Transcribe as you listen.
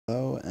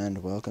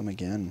and welcome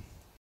again.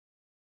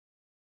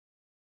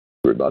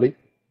 Everybody.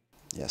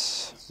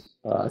 Yes.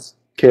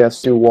 KF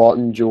Stu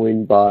Walton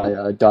joined by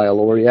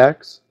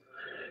Dialoriax.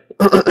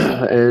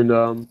 And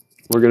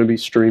we're going to be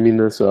streaming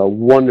this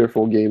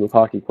wonderful game of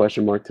hockey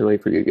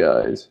tonight for you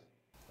guys.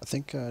 I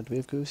think, do we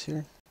have Goose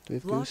here? Do we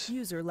have Goose?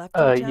 User left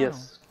your channel.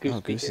 Yes.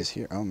 Goose is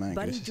here. Oh man,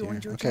 Goose is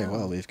here. Okay,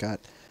 well, we've got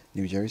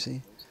New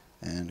Jersey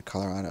and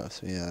Colorado.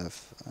 So we have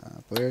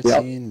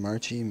Boyartine,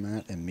 Marchie,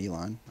 Matt, and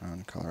Milan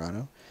on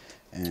Colorado.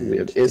 And we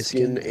have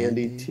Iskin,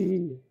 Andy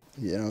T.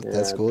 You know,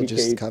 that's cool. PK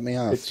Just cut me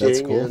off. Pitching,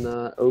 That's cool. And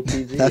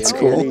OPG. That's and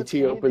cool. Andy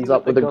T opens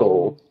up with a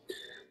goal,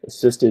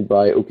 assisted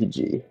by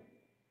OPG.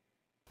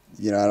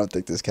 You know, I don't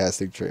think this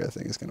casting trio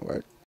thing is going to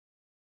work.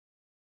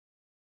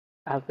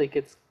 I think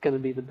it's gonna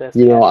be the best.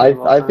 You know,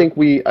 I think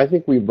we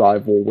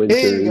rival Winters.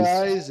 Hey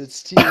guys,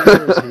 it's T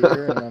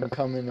here, and I'm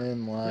coming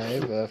in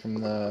live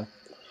from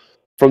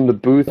the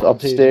booth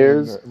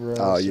upstairs.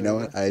 Oh, you know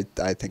what? I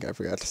think I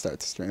forgot to start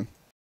the stream.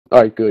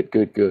 All right,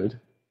 good.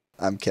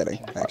 I'm kidding,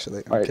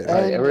 actually. I'm kidding.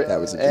 that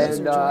was a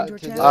joke.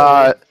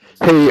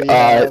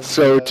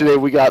 So today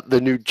we got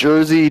the New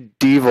Jersey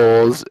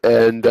Devils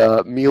and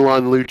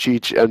Milan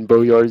Lucic and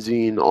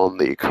Boyarzin on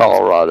the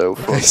Colorado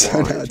front Okay,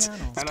 so now line. it's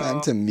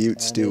time to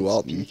mute Stu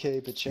Walton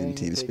PK Pitching in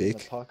taking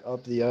TeamSpeak. the puck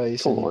up the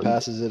ice and he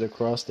passes it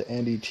across to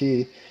Andy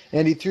T.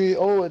 Andy 3.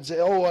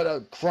 What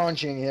a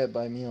crunching hit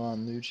by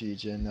Milan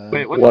Lucic and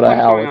Wait, what a going on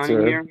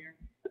howitzer. here?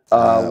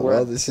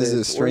 Well, this is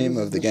a stream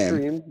of the game.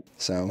 Stream?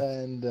 So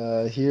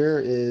and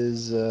here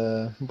is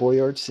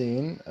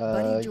Boyarzin.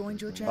 Buddy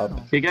joined your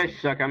channel. You guys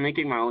suck. I'm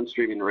making my own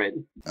stream in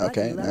red.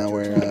 okay, now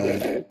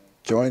we're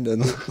joined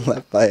and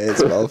left by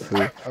Ace12,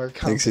 who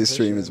thinks his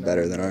stream is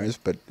better than ours,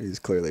 but he's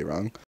clearly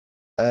wrong.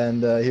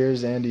 And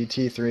here's Andy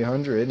T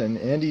 300, and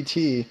Andy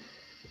T.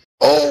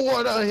 Oh,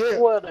 what a hit!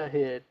 What a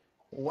hit!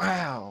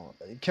 Wow!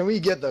 Can we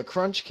get the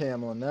crunch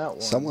cam on that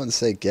one? Someone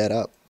say get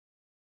up.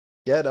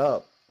 Get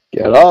up!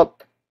 Get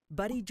up!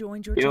 Buddy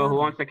joined your Yo, channel. who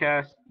wants to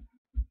cast?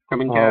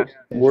 Come and cast.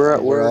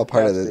 We're all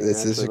part of this. casting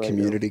This is a right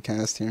community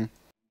cast here.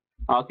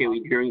 Okay,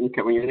 we during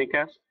community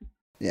cast.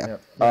 Yeah.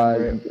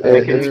 Can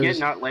we get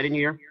not letting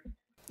you?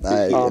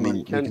 I mean,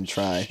 we can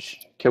try.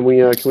 Can we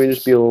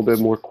just be a little bit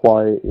more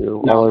quiet? You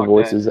know, No, all our fuck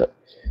voices.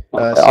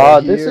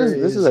 So This here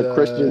is a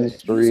Christian User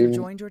stream.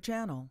 joined your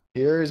channel.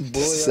 Here's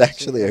This is Boyarzin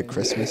actually a and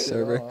Christmas he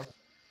server. gets it off.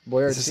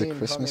 Boyarzin This is a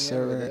Christmas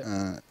coming in with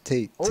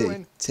server.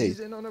 it. He's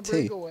in on a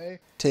breakaway.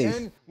 T.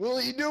 And will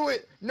he do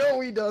it? No,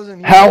 he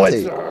doesn't.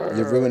 Howitzer!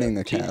 You're ruining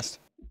the cast.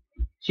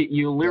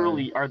 You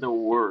literally are the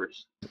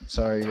worst.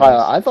 Sorry. Tyler,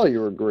 Guys. I thought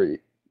you were great.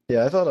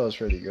 Yeah, I thought that was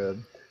pretty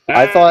good.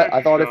 I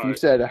thought if you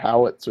said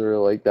howitzer,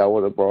 like that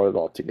would have brought it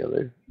all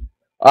together.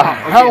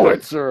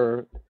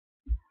 Howitzer!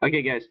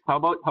 Okay, guys. How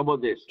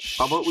about this?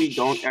 How about we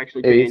don't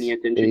actually pay any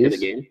attention to the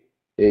game?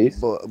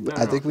 Ace. Well,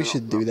 I think we no,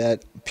 should no. do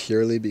that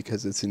purely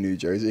because it's a New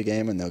Jersey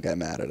game and they'll get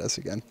mad at us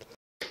again.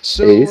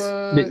 So, Ace?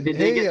 Did they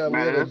hey, get we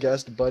mad have at a us?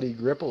 guest, Buddy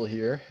Gripple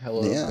here.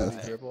 Hello, Yeah.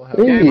 Buddy Gripple. How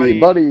Hey, buddy.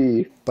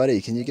 buddy.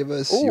 Buddy, can you give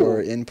us Ooh.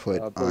 your input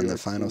on the Boyarzin.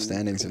 final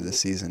standings of the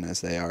season as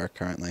they are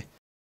currently?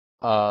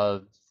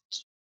 Who's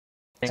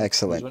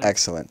Excellent, winning?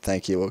 excellent.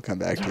 Thank you. We'll come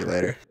back to you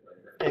later.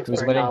 Thanks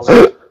Who's for winning?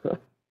 acknowledging.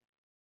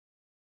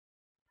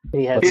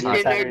 He has It's not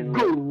in there, started.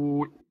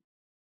 good.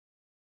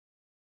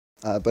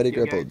 Buddy You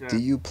Gripple, guys, do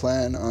you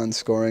plan on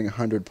scoring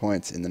 100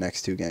 points in the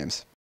next 2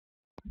 games?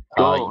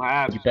 Go,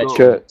 Habs, You bet go.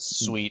 your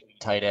sweet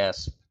tight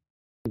ass.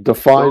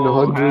 Define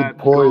Go, 100 Habs,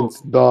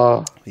 points,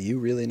 duh. You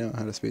really know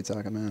how to speed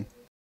talk a man.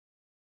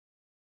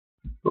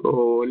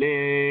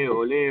 Ole,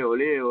 ole,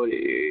 ole, ole.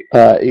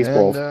 Ace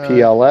Ball And,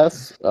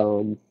 PLS.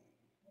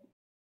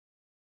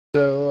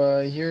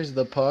 So here's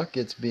the puck.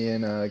 It's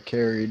being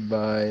carried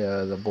by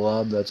the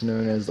blob that's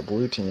known as the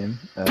blue team.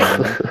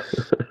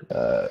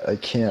 I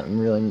can't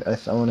really. I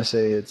want to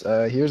say it's.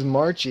 Here's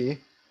Marchie.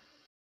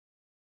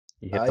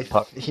 You hit the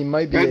puck. He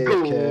might be And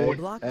AFK.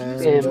 Block And,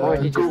 And user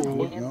Marty joined your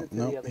just channel. hands it to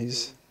No, the other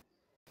he's team.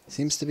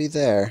 seems to be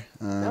there.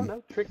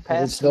 No, trick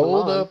pass. it's the from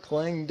old Milan.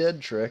 playing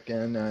dead trick.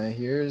 And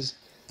here's.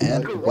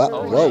 And Go,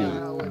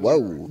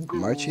 whoa,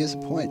 Marchie has a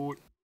point.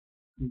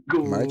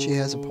 Go. Marchie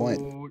has a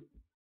point.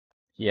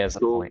 He has a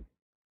Go. point.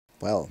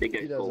 Well, Big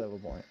He guys, does go. have a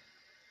point.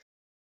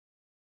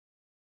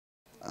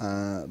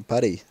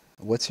 Buddy,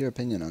 what's your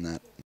opinion on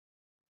that?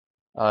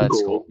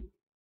 It's Go. cool.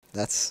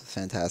 That's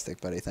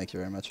fantastic, buddy. Thank you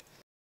very much.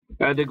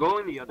 The goal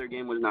in the other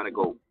game was not a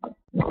goal,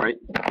 right?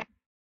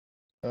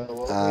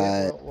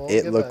 We'll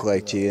It get looked back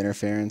like to G that.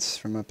 interference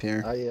from up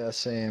here. Yeah,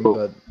 same,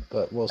 Cool.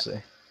 but we'll see.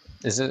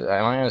 Am I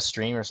on a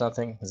stream or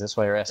something? Is this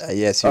why you're asking?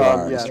 Yes, you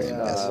are on the yeah, stream.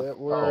 Yes.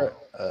 We're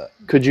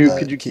Could you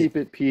keep- keep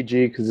it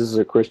PG because this is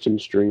a Christian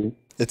stream?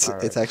 It's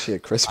Alright. actually a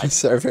Christmas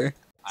server.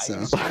 I So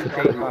was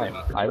streaming all the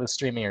time. I was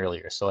streaming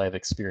earlier, so I have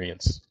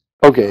experience.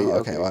 Okay. Oh,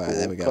 okay, well,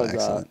 there we go,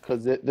 excellent.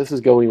 Because this is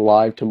going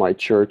live to my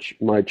church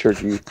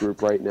youth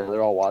group right now.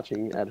 They're all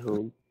watching at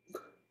home.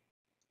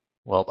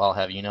 Well, I'll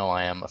have you know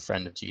I am a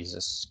friend of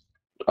Jesus.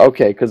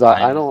 Okay, because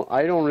I I'm-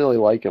 don't really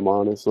like him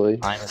honestly.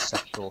 I'm a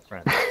sexual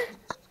friend.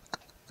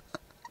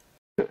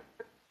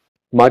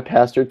 My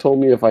pastor told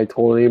me if I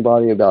told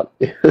anybody about.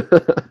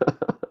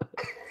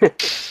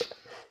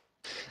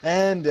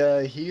 And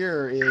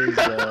here's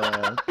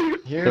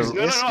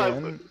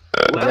Iskin.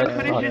 Let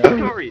us finish his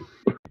story.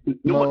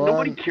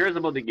 Nobody cares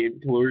about the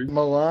game, Lord.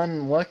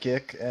 Milan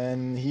Lukic,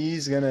 and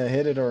he's gonna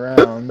hit it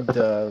around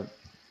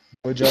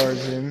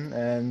Bojarzin,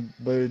 and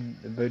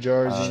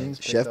Bojarzin's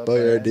Chef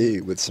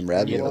Boyardee with some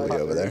ravioli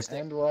over there.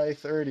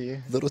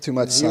 NY30. A little too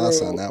much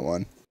sauce on that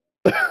one.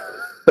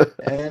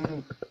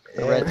 And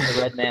the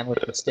red man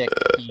with the stick.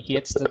 He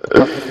hits the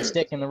puck with the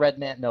stick, and the red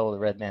man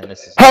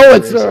misses.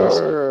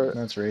 Howitzer!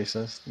 That's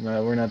racist.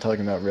 No, we're not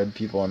talking about red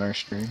people on our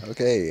stream.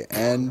 Okay,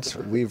 and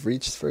we've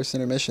reached first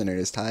intermission. It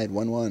is tied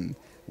 1-1.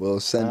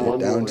 We'll send it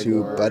down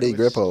to Buddy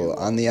Gripple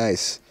on the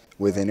ice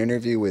with an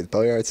interview with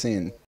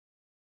Boyarzin.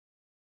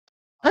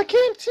 I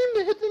can't seem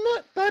to hit the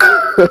net, buddy.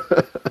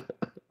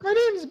 My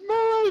name's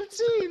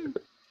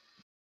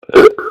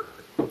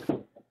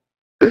Boyarzin.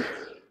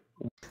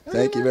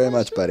 Thank you very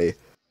much, buddy.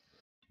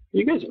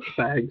 You guys are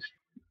fags.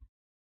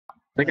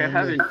 Like I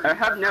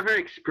have never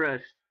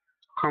expressed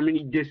how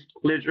many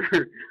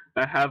displeasure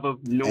I have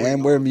of knowing.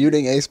 And we're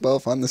muting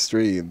Acebulf on the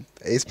stream.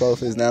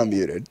 Acebulf is now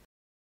muted.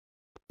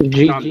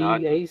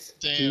 GG, Ace.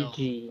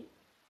 GG.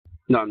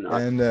 No, I'm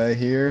not. And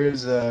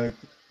here's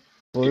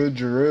Blue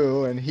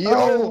Drew, and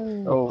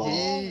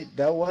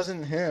that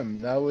wasn't him.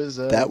 That was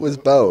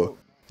Bo,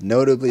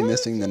 notably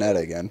missing the net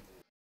again.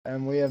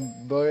 And we have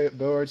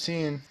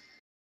Boyarzin.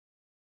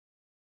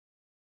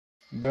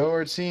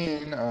 Live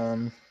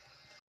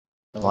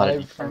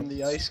from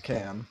the ice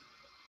cam.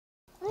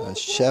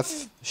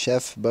 Chef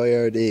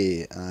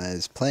Boyardee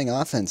is playing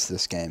offense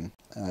this game,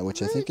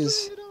 which I think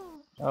is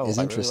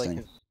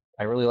interesting.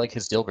 I really like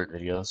his Dilbert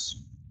videos.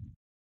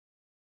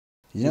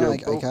 You know,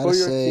 I gotta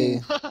say,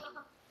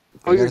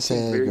 I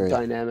very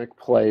dynamic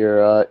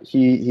player.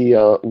 He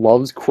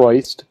loves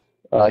Christ.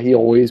 He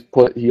always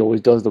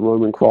does the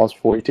Roman cross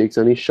before he takes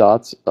any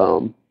shots.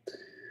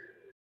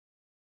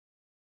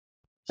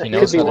 He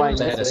knows how to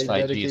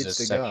satisfy Jesus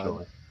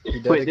sexually.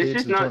 He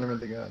dedicates the tournament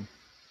to God.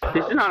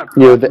 This is not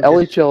a the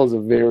LHL is a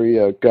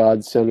very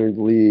God-centered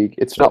league.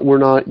 We're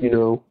not,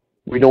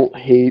 we don't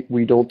hate,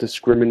 we don't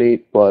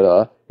discriminate,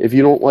 but if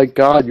you don't like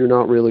God, you're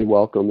not really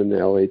welcome in the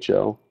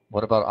LHL.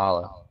 What about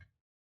Allah?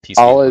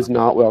 Allah is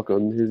not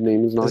welcome. His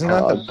name is not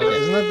God.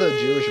 Isn't that the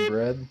Jewish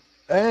bread?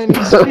 And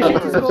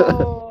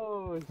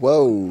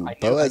whoa,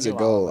 Bo has a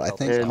goal. I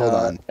think.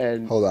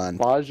 Hold on.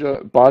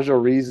 Baja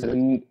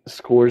Reason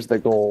scores the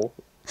goal.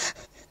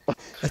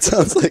 That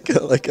sounds like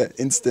an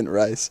instant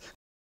rice.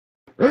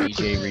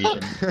 DJ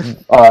Region.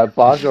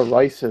 Baja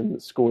Ryson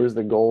scores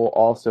the goal.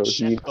 Also,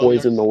 he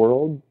poisoned the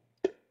world.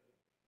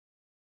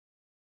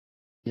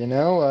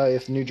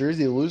 If New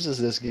Jersey loses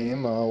this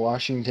game,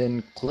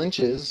 Washington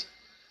clinches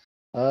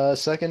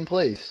second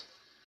place.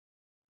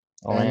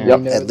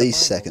 At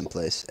least second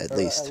place. At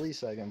least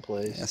second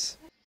place. Yes.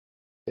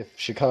 If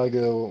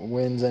Chicago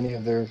wins any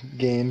of their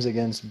games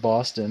against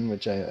Boston,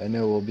 which I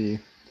know will be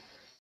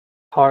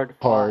hard.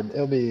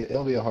 It'll be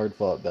a hard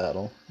fought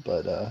battle,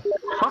 but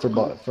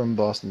from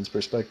Boston's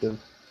perspective,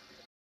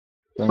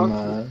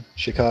 from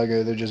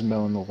Chicago, they're just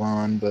mowing the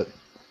lawn. But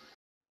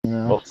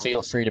well,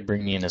 feel free to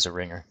bring me in as a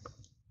ringer.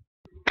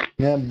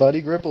 Yeah,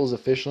 Buddy Gripple is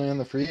officially on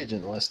the free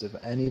agent list. If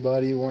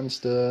anybody wants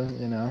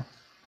to,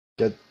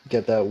 get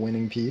that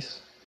winning piece,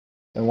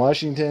 and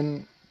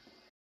Washington,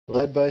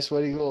 led by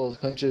Sweaty Goals,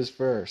 clinches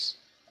first.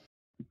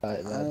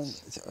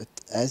 As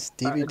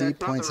DVD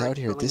points out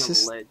here, this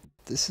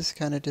is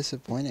kind of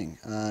disappointing.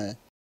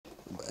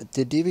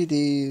 Did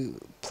DVD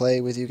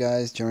play with you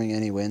guys during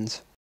any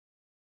wins?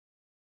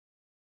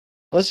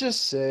 Let's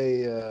just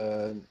say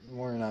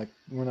we're not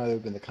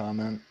open to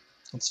comment.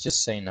 Let's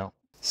just say no.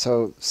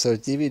 So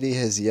DVD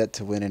has yet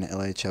to win an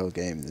LHL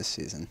game this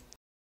season.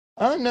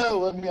 Oh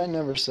no, I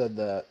never said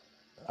that.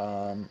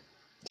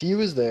 He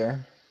was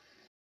there.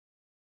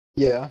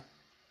 Yeah.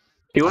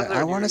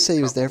 I want to say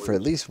he was there for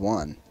at least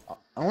one.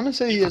 I want to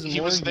say he has more.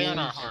 He was there games. in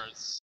our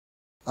hearts.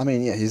 I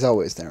mean, yeah, he's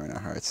always there in our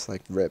hearts.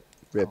 Like rip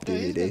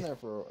DVD.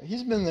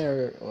 He's been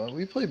there.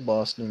 We played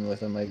Boston with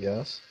him, I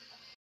guess.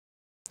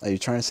 Are you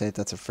trying to say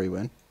that's a free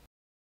win?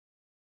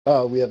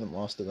 Oh, we haven't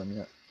lost to them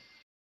yet.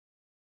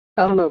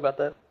 I don't know about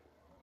that.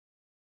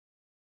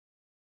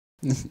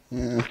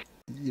 Yeah,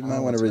 you might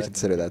want to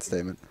reconsider that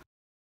statement.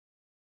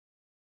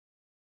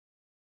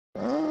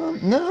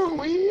 No,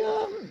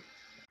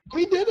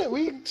 we did it.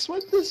 We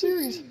swept the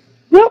series.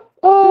 Yep.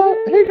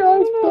 Hey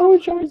guys, Bo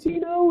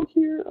Jarzino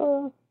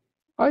here.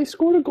 I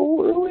scored a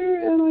goal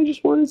earlier, and I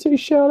just wanted to say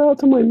shout out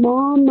to my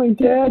mom, my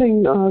dad,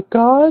 and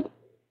God.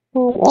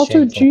 Also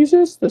Shameful.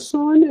 Jesus, the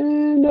Son,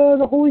 and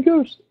the Holy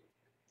Ghost.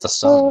 The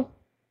sun.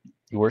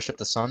 You worship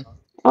the sun?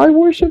 I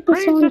worship the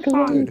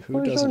Son. Dude,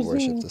 who doesn't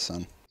worship the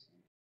sun?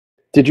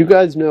 Did you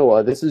guys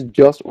know, this is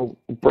just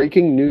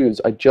breaking news.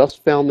 I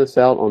just found this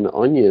out on The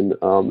Onion,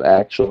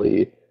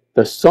 actually.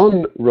 The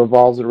sun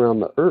revolves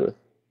around the earth.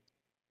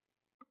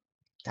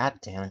 God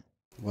damn it.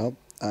 Well,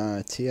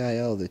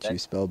 TIL that you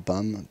spell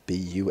bum,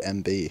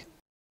 B-U-M-B.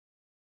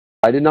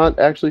 I did not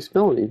actually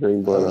spell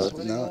anything, but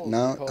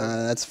no,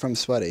 that's from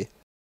Sweaty.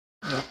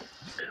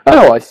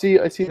 Oh, I see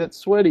that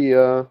Sweaty.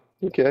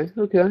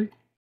 Okay.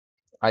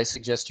 I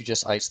suggest you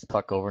just ice the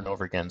puck over and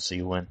over again so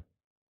you win.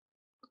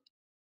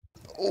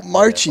 Oh,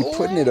 Marchie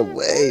putting it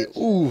away.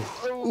 Ooh,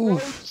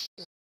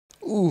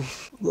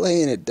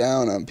 laying it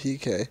down on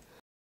PK.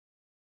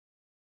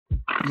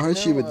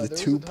 Marchie with the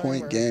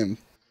 2-point game.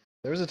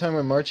 There was a time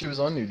when Marchie was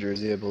on New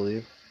Jersey, I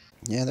believe.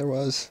 Yeah, there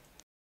was.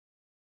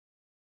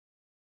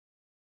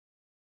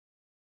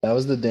 That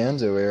was the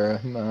Danzo era.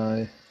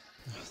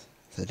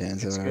 The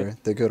Danzo era.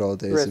 The good old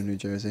days of New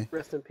Jersey.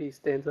 Rest in peace,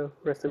 Danzo.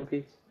 Rest in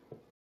peace.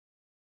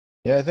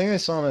 Yeah, I think I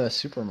saw him at a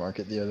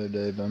supermarket the other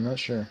day, but I'm not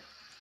sure.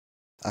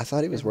 I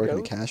thought he was working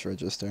a cash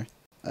register.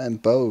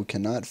 And Bo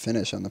cannot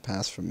finish on the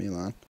pass from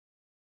Milan.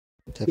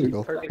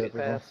 Typical. Perfect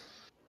pass.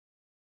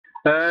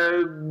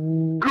 Good.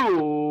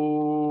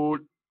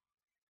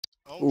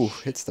 Ooh,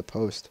 hits the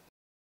post.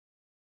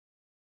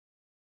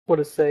 What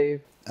a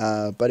save.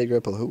 Buddy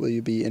Gripple, who will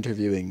you be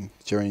interviewing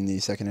during the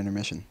second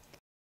intermission?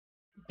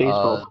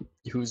 Baseball.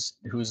 Who's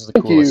the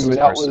Thank coolest you.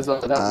 person?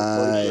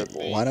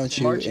 Why don't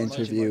you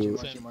interview...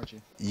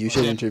 Marchie. You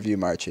should interview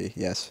Marchie.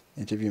 Yes,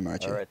 interview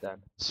Marchie. All right then.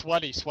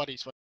 Sweaty.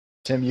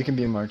 Tim, you can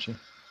be Marchie.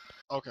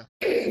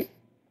 Okay.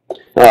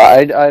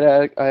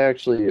 I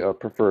actually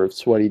prefer if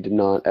Sweaty did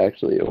not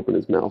actually open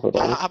his mouth at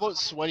all. How about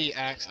Sweaty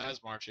acts as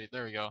Marchie?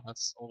 There we go.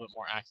 That's a little bit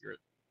more accurate.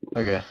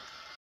 Okay.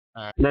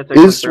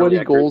 Is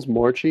Sweaty Goals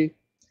Marchie?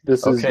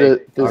 This is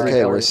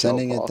okay, we're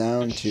sending it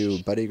down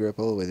to Buddy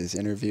Gripple with his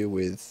interview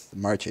with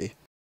Marchie.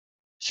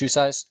 Shoe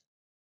size?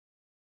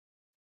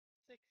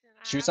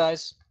 Shoe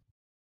size?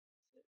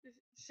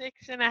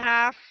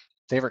 6.5.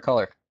 Favorite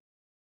color?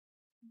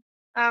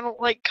 I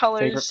don't like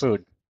colors. Favorite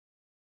food?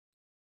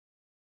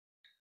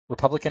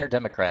 Republican or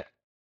Democrat?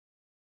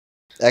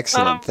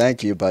 Excellent.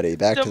 Thank you, buddy.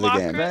 Back to the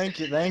game.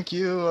 Thank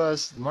you,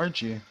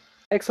 Marchie.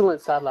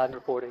 Excellent sideline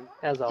reporting,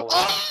 as always.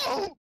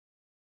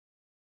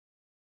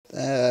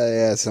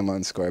 Yeah,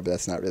 someone scored, but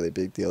that's not really a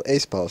big deal.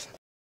 Ace Pulse,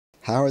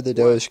 how are the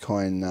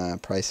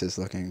Dogecoin prices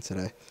looking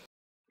today?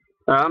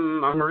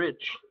 I'm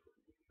rich.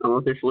 I'm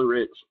officially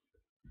rich.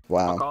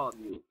 Wow.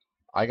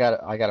 I got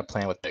a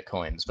plan with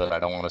Bitcoins, but I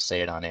don't want to say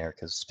it on air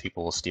because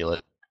people will steal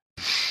it.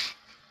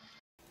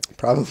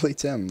 Probably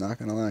Tim, not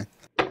gonna lie.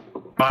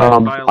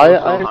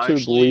 I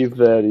actually believe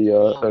that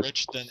more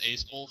rich than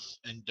Ace Wolf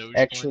and Dogecoins.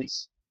 Actually,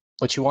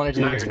 what you want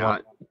to do is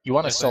you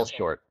want to sell Sam.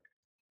 short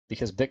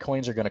because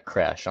Bitcoins are going to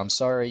crash. I'm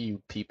sorry,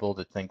 you people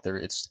that think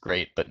it's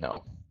great, but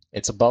no,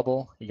 it's a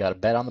bubble. You got to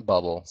bet on the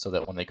bubble so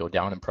that when they go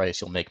down in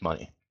price, you'll make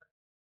money.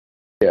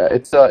 Yeah,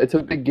 it's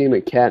a big game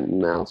of cat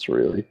and mouse,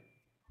 really.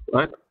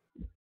 What?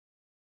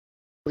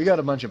 We got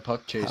a bunch of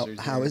puck chasers.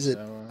 How is it?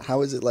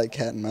 How is it like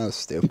cat and mouse,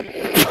 Stu?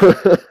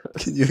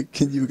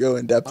 Can you go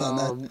in depth on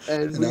that?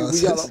 And we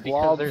got a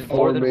blob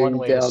forming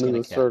down in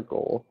a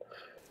circle.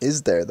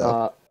 Is there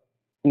though?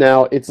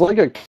 Now it's like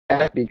a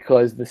cat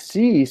because the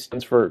C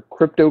stands for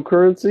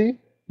cryptocurrency,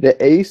 the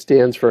A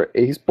stands for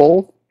Ace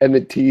Bolt, and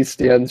the T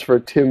stands for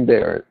Tim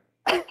Barrett.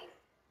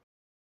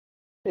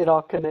 It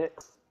all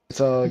connects. It's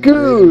all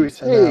Goose!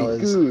 Hey,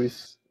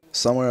 Goose!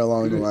 Somewhere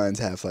along the lines,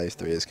 Half-Life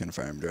 3 is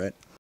confirmed, right?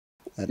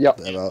 Yep.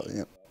 Okay. All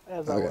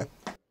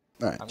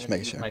right, just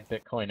making sure. My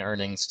Bitcoin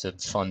earnings to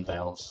fund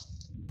Valve.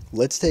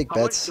 Let's take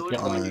bets do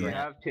you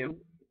have, Tim?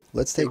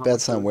 Let's take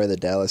bets on where the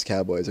Dallas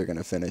Cowboys are going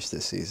to finish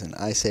this season.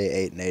 I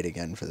say 8-8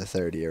 again for the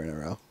third year in a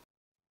row.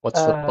 What's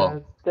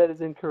football? That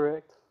is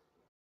incorrect.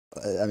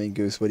 I mean,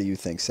 Goose, what do you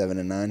think?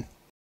 7-9?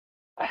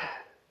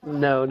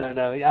 No.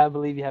 I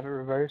believe you have it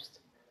reversed.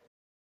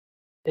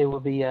 It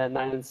will be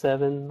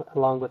 9-7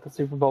 along with the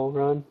Super Bowl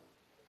run.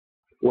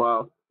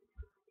 Wow,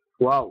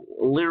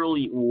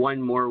 literally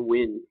one more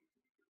win.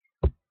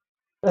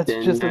 That's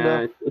just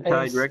enough. A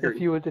tied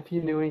record. If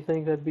you knew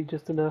anything, that'd be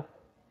just enough.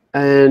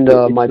 And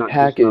my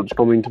package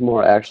coming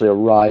tomorrow actually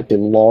arrived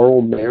in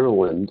Laurel,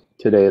 Maryland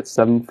today at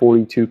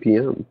 7:42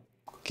 p.m.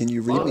 Can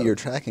you read me your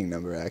tracking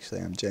number,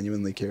 actually? I'm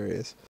genuinely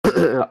curious.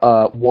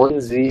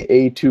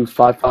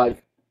 1ZA255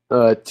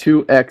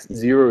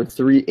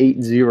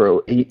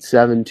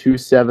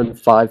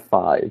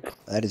 2X0380872755.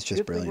 That is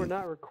just brilliant. We're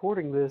not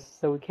recording this,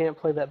 so we can't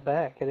play that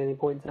back at any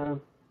point in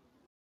time.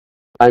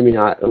 I mean,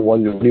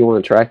 what do you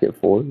want to track it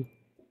for?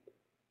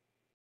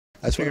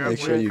 I just want to make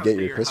sure you get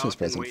your Christmas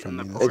present from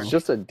me. It's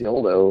just a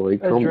dildo.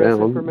 Like, calm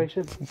down.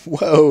 Information.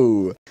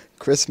 Whoa!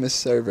 Christmas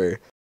server.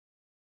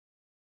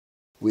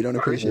 We don't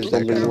appreciate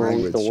that kind of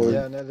language.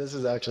 Yeah, no, this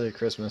is actually a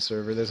Christmas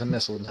server. There's a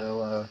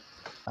mistletoe.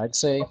 I'd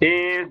say.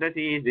 Tis the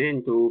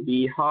season to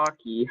be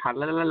hockey.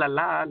 La la la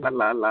la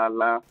la la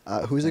la.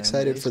 Who's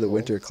excited for the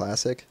Winter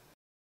Classic?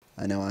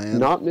 I know I am.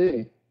 Not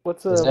me.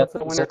 What's is that the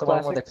the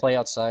one where they play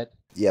outside?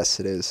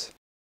 Yes, it is.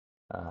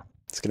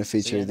 It's going to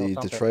feature the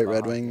Detroit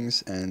Red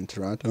Wings and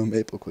Toronto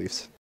Maple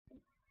Leafs.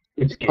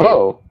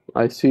 Oh,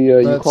 I see.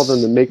 You call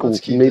them the Maple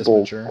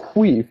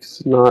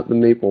Queefs, not the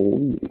Maple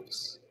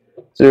Leafs.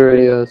 Is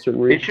there a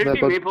certain It reason should for be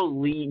that? Maple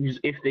Leagues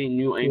if they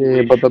knew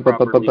Yeah, English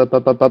properly.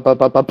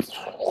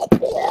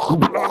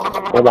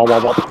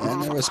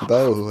 And there was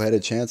Bo, who had a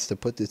chance to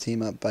put the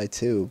team up by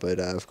 2, but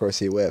of course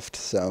he whiffed,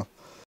 so.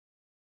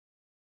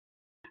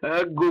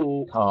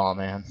 Go. Oh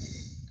man.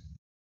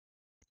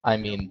 I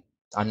mean,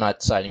 I'm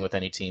not siding with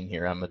any team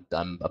here.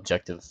 I'm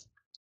objective.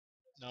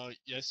 No,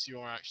 yes, you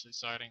are actually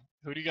siding.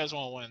 Who do you guys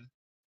want to win?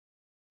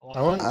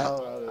 I want I-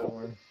 Colorado to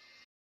win.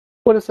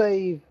 What a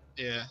save!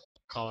 Yeah,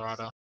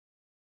 Colorado.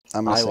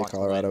 I'm going I to say want to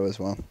Colorado as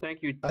well.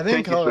 Thank you. I think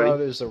Thank you,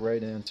 Colorado is the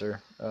right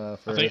answer. I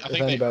For think if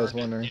they anybody's earned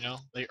wondering. it, you know?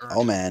 They earned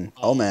Oh it. man,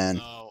 oh man.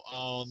 No,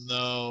 oh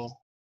no.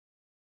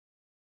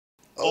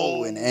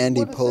 Oh, and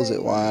Andy what a pulls it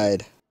save.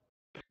 wide.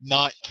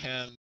 Not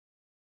Chem.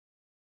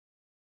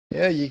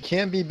 Yeah, you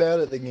can't be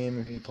bad at the game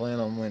if you plan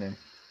on winning.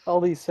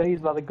 All these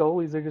saves by the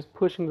goalies are just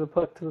pushing the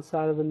puck to the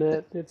side of the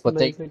net. It's But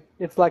they- amazing.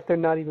 It's like they're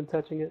not even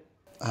touching it.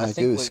 I think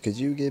Goose, what could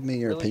you give me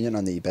your really- opinion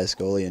on the best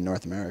goalie in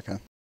North America?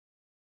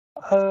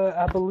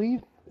 I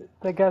believe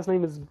that guy's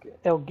name is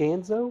El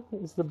Ganzo.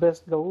 Is the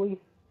best goalie.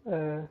 He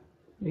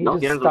No,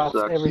 just Ganzo stops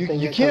sucks. everything.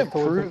 You that can't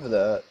comes towards him. prove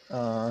that.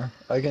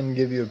 I can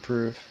give you a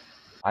proof.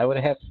 I would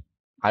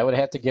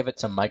have to give it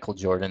to Michael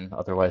Jordan,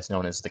 otherwise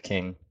known as the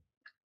King.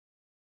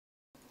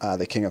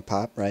 The King of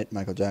Pop, right?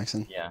 Michael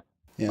Jackson? Yeah.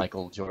 Yeah.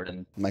 Michael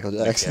Jordan. Michael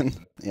Mike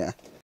Jackson? Yeah.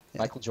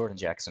 Michael Jordan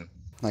Jackson.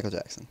 Michael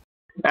Jackson.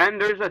 And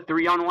there's a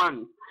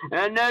 3-on-1.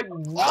 And a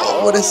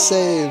Oh, what a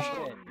save!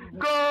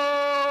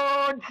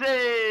 Good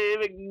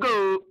save!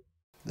 Go!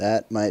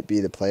 That might be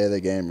the play of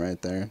the game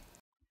right there.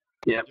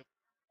 Yep.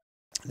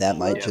 That Oh,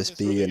 might yeah. just This is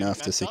be gonna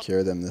enough to mess up.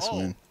 secure them this Oh.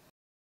 win.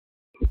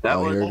 That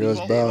Oh, was here the goes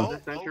save Bo. of the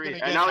Gonna century. get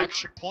And an now it's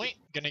extra point?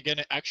 Gonna get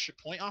an extra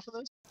point off of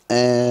this?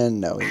 And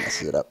no, he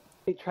messes it up.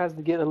 He tries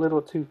to get a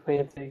little too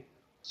fancy.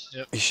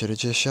 He should have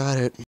just shot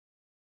it.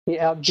 He G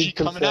outbeat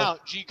coming himself.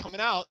 out. G coming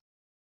out.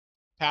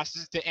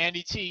 Passes it to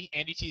Andy T.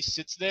 Andy T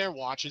sits there,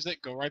 watches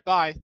it, go right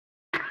by.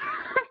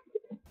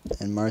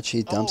 And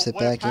Marchie dumps it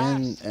what a back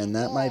in, pass to the and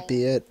that might wall.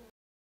 be it.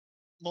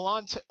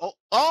 Milan. Oh!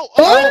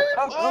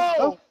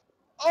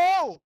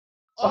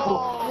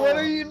 What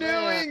are you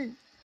man. doing?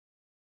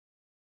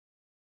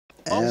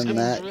 And gonna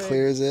that drag.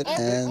 clears it, Oh,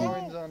 and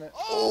Coins on it.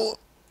 oh,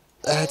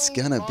 that's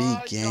gonna be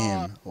my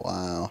game.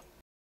 Wow.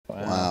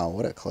 Wow,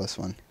 what a close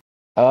one.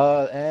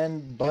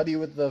 And Buddy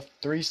with the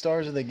 3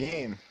 stars of the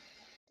game.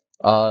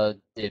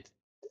 It's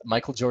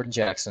Michael Jordan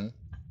Jackson.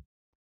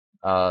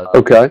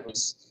 Okay.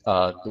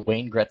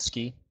 Wayne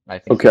Gretzky. I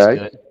think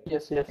Okay.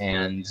 he's good. Yes.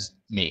 And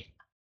me.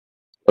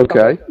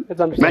 Okay. It's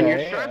Man, understandable. your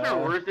Okay, stars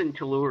are worse than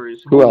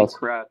Toulour's. who Holy else?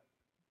 crap.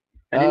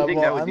 I didn't think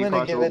that Well, would I'm be gonna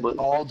possible, give it but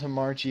all to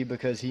Marchie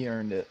because he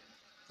earned it.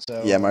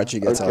 So Yeah,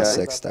 Marchie gets all okay.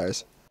 6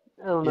 stars.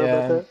 I don't know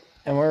Yeah, about that.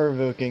 and we're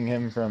revoking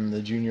him from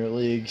the junior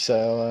league.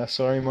 So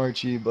sorry,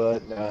 Marchie,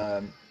 but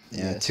Yeah,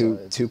 yes, two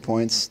it's-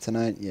 points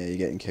tonight. Yeah, you're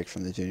getting kicked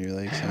from the junior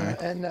league. Sorry.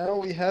 And now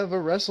we have a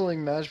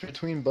wrestling match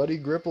between Buddy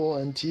Gripple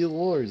and T.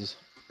 Lors.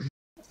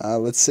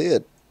 Let's see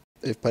it.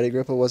 If Buddy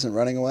Gripple wasn't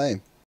running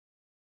away.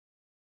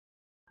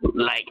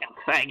 like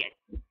a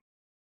faggot.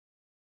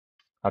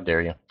 How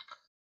dare you?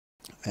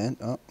 And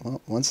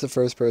well, once the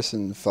first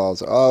person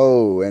falls,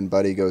 and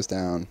Buddy goes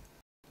down.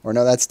 Or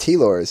no, that's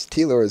T-Lors.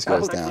 T-Lors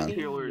goes down.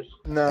 Toulour's.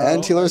 No,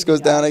 And T-Lors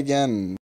goes down again.